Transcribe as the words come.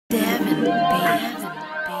Alright,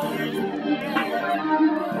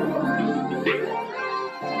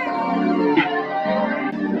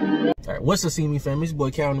 what's up, See Me fam? It's your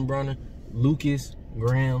boy Calvin Browner, Lukas,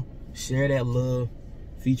 Graham. Share that love,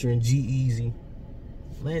 featuring G-Eazy.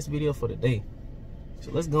 Last video for the day.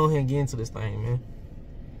 So let's go ahead and get into this thing, man.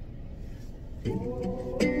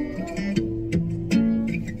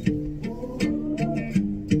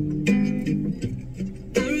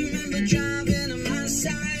 I remember driving on my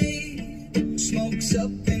side, smokes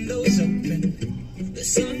up, windows open. The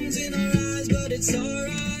sun's in our eyes, but it's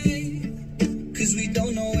alright, 'cause we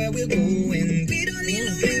don't know where we're going. We don't need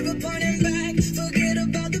no mirror pointing back. Forget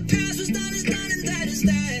about the past, what's done is done, and that is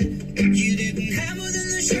that. You didn't have more than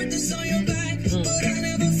the shirt that's on your back, but I'll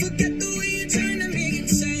never forget the way you turned to me and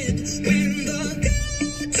said, when the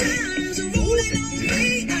good times are rolling on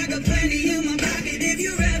me, I got plenty in my pocket if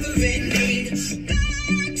you're ever in need.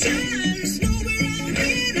 Bad times nowhere I've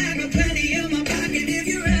been, I got plenty in my pocket if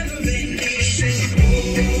you're ever in need.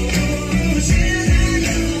 Oh, share that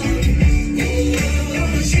love.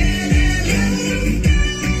 Oh, share that love.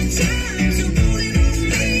 Bad times are rolling on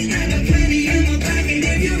me, I got plenty in my pocket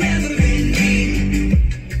if you're ever in need.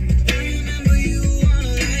 I remember you on a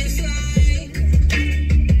lifeline,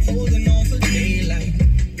 holding on for daylight,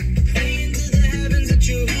 praying to the heavens that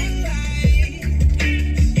you're alright.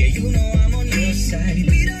 Yeah, you know I'm on your side.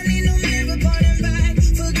 We don't need no mirror pointing back.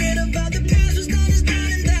 Forget about the past, what's done is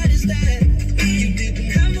done, and that is that. You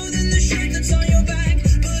didn't have more than the shirt that's on your back,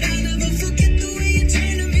 but I'll never forget the way you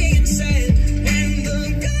turned to me and said, when the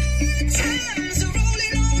good times are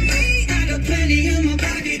rolling on me, I got plenty in my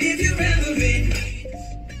pocket if you're ever in need.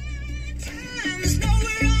 Times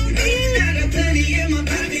nowhere I'll be, I got plenty in my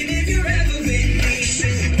pocket if you're ever in need.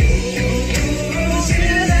 Oh,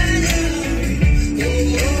 share that love.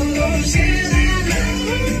 Oh, share that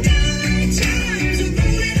love. Good times are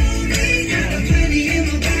rolling on me, I got plenty in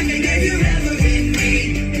my pocket if you're ever in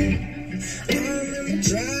need. I remember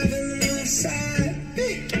driving on my side,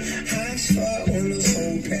 high spot windows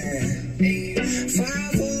open,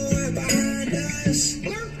 5 right behind us,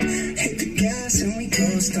 hit the gas and we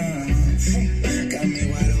coast on. Got me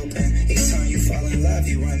wide open. Each time you fall in love,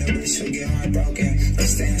 you run the risk, you'll get heartbroken. But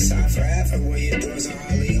stay inside forever where your doors are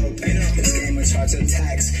hardly open. This game will charge a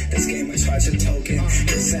tax, this game will charge a token.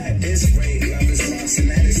 Cause at this rate, love is lost and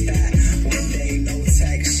that is that. One day, no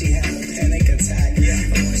text, she had a panic attack.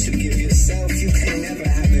 But once you give yourself, you can never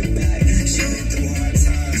have it back. She been through hard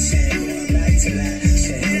times, she ain't going back to that.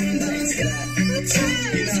 She ain't going back to that.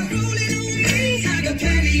 Times are rolling on me, I got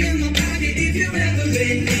plenty in my pocket if you're ever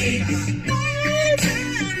in need. Bad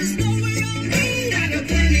times nowhere I'll be, I got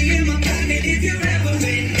plenty in my pocket if you're ever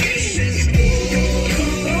in need.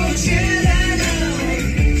 Oh, share that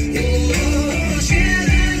love. Oh, share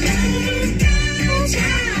that love. Bad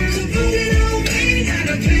times are rolling on me, I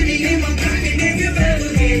got plenty in my pocket if you're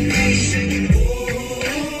ever in need.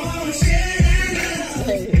 Oh, share that love.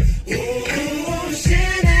 Oh,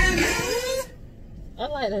 share that love. I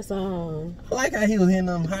like that song, I like how he was hitting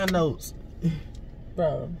them high notes.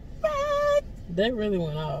 bro. That really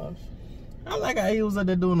went off. I like how he was up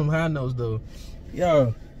there doing them high notes though.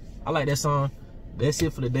 Yo, I like that song. That's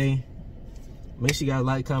it for the day. Make sure you guys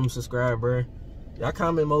like, comment, subscribe, bro. Y'all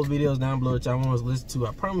comment most videos down below that y'all want us to listen to.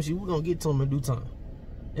 I promise you, we're gonna get to them in due time.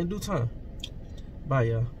 In due time. Bye,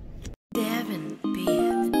 y'all. Devin.